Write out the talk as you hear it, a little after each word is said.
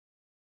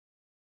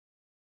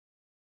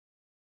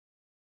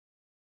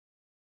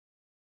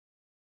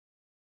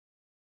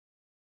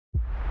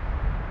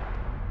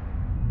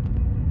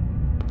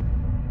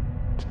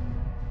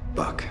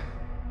Buck.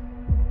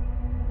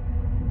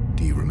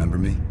 Do you remember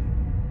me?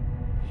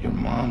 Your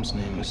mom's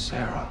name was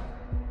Sarah.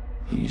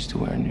 You used to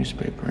wear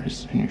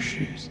newspapers in your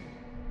shoes.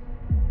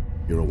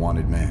 You're a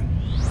wanted man.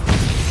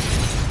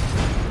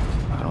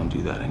 I don't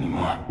do that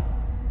anymore.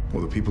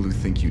 Well, the people who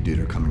think you did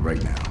are coming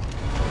right now.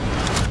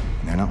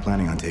 And they're not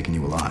planning on taking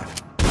you alive.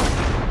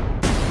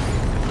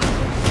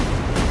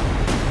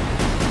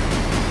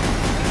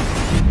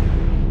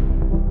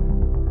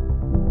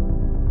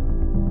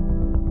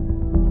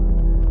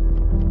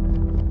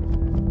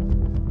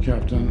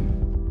 Captain,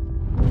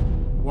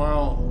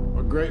 while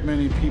a great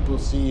many people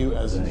see you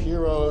as a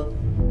hero,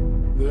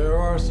 there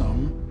are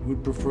some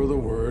who'd prefer the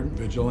word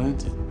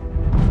vigilante.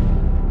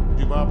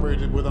 You've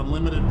operated with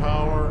unlimited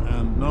power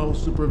and no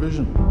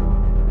supervision.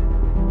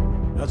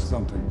 That's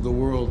something the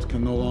world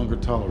can no longer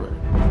tolerate.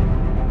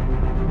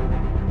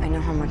 I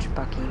know how much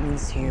Bucky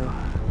means to you.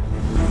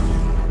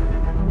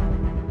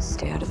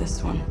 Stay out of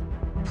this one.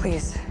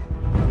 Please.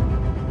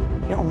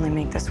 You'll only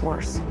make this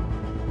worse.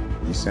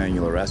 You saying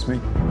you'll arrest me?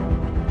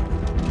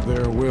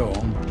 There will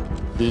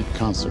be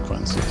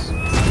consequences.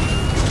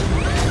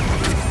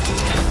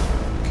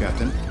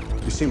 Captain,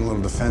 you seem a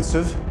little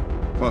defensive.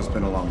 Well, it's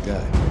been a long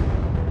day.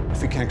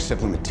 If we can't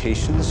accept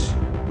limitations,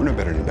 we're no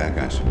better than bad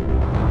guys.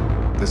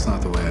 That's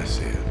not the way I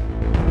see it.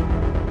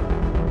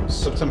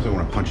 Sometimes I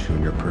want to punch you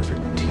in your perfect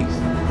teeth.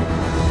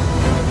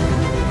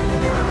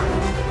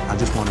 I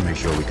just want to make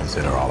sure we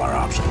consider all our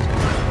options.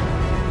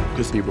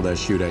 Because people that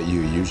shoot at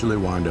you usually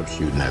wind up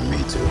shooting at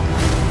me, too.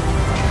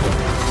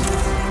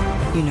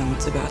 You know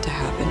what's about to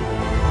happen.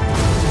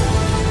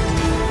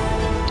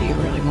 Do you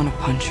really want to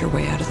punch your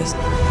way out of this?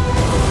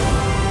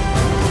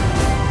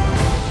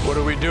 What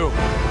do we do?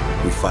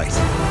 We fight.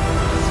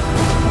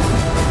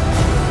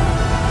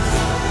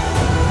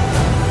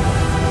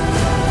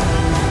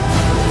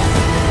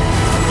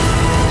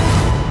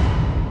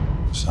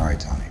 Sorry,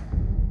 Tommy.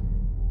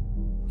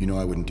 You know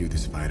I wouldn't do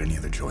this if I had any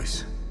other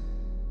choice.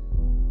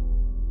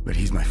 But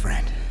he's my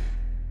friend.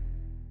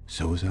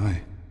 So was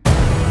I.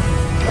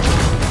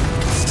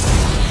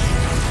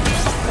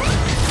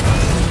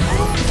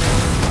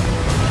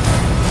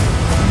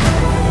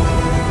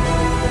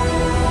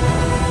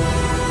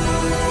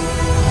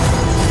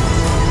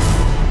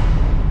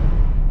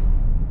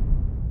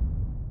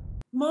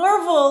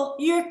 Marvel,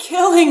 you're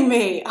killing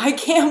me. I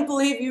can't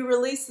believe you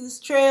released this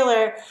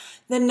trailer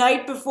the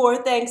night before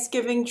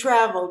Thanksgiving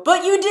travel.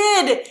 But you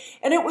did,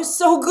 and it was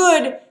so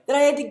good that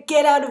I had to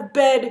get out of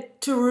bed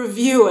to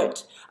review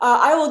it.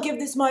 I will give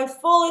this my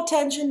full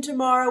attention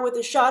tomorrow with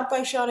a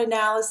shot-by-shot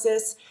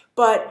analysis.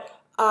 But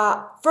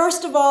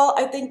first of all,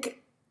 I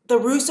think the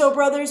Russo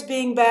brothers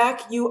being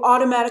back, you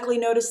automatically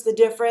notice the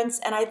difference,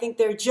 and I think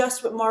they're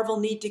just what Marvel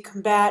need to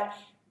combat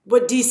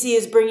what DC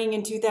is bringing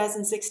in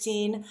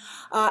 2016.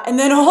 And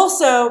then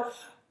also,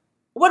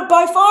 what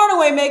by far and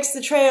away makes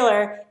the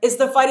trailer is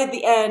the fight at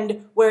the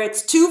end, where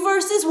it's 2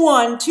 versus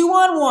 1,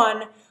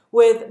 2-on-1,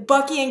 with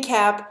Bucky and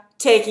Cap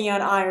taking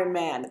on Iron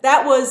Man.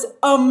 That was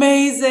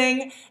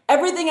amazing.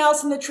 Everything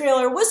else in the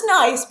trailer was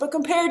nice, but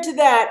compared to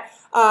that,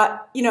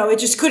 you know, it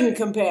just couldn't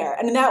compare.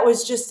 And that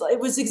was just, it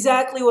was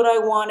exactly what I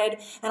wanted.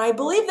 And I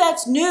believe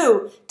that's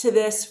new to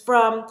this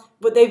from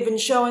what they've been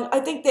showing. I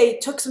think they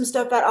took some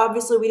stuff out.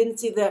 Obviously, we didn't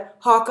see the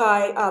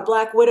Hawkeye,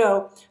 Black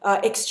Widow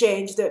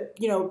exchange that,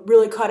 you know,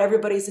 really caught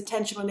everybody's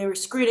attention when they were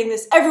screening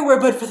this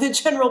everywhere but for the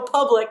general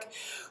public.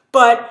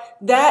 But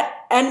that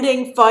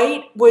ending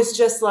fight was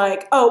just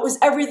like, oh, it was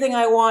everything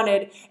I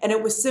wanted, and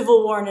it was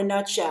Civil War in a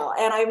nutshell.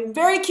 And I'm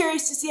very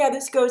curious to see how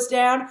this goes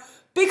down,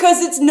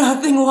 because it's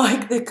nothing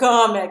like the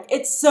comic.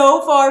 It's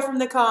so far from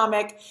the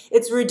comic,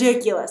 it's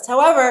ridiculous.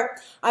 However,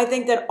 I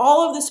think that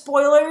all of the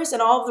spoilers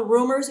and all of the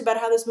rumors about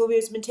how this movie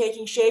has been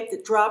taking shape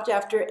that dropped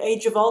after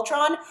Age of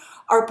Ultron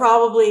are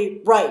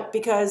probably right,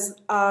 because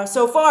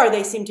so far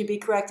they seem to be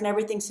correct and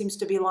everything seems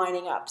to be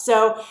lining up.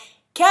 So,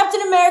 Captain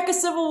America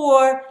Civil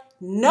War,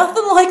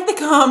 nothing like the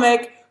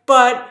comic,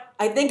 but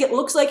I think it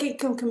looks like it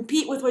can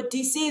compete with what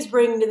DC is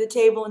bringing to the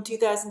table in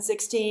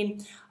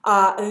 2016.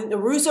 The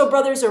Russo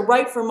brothers are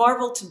right for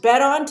Marvel to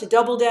bet on, to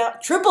double down,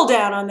 triple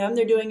down on them.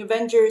 They're doing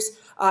Avengers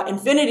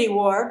Infinity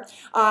War.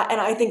 And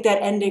I think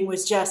that ending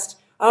was just,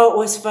 oh, it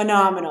was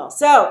phenomenal.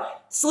 So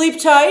sleep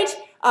tight.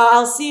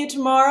 I'll see you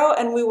tomorrow,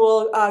 and we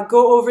will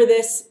go over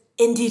this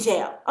in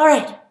detail. All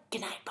right.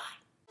 Good night. Bye.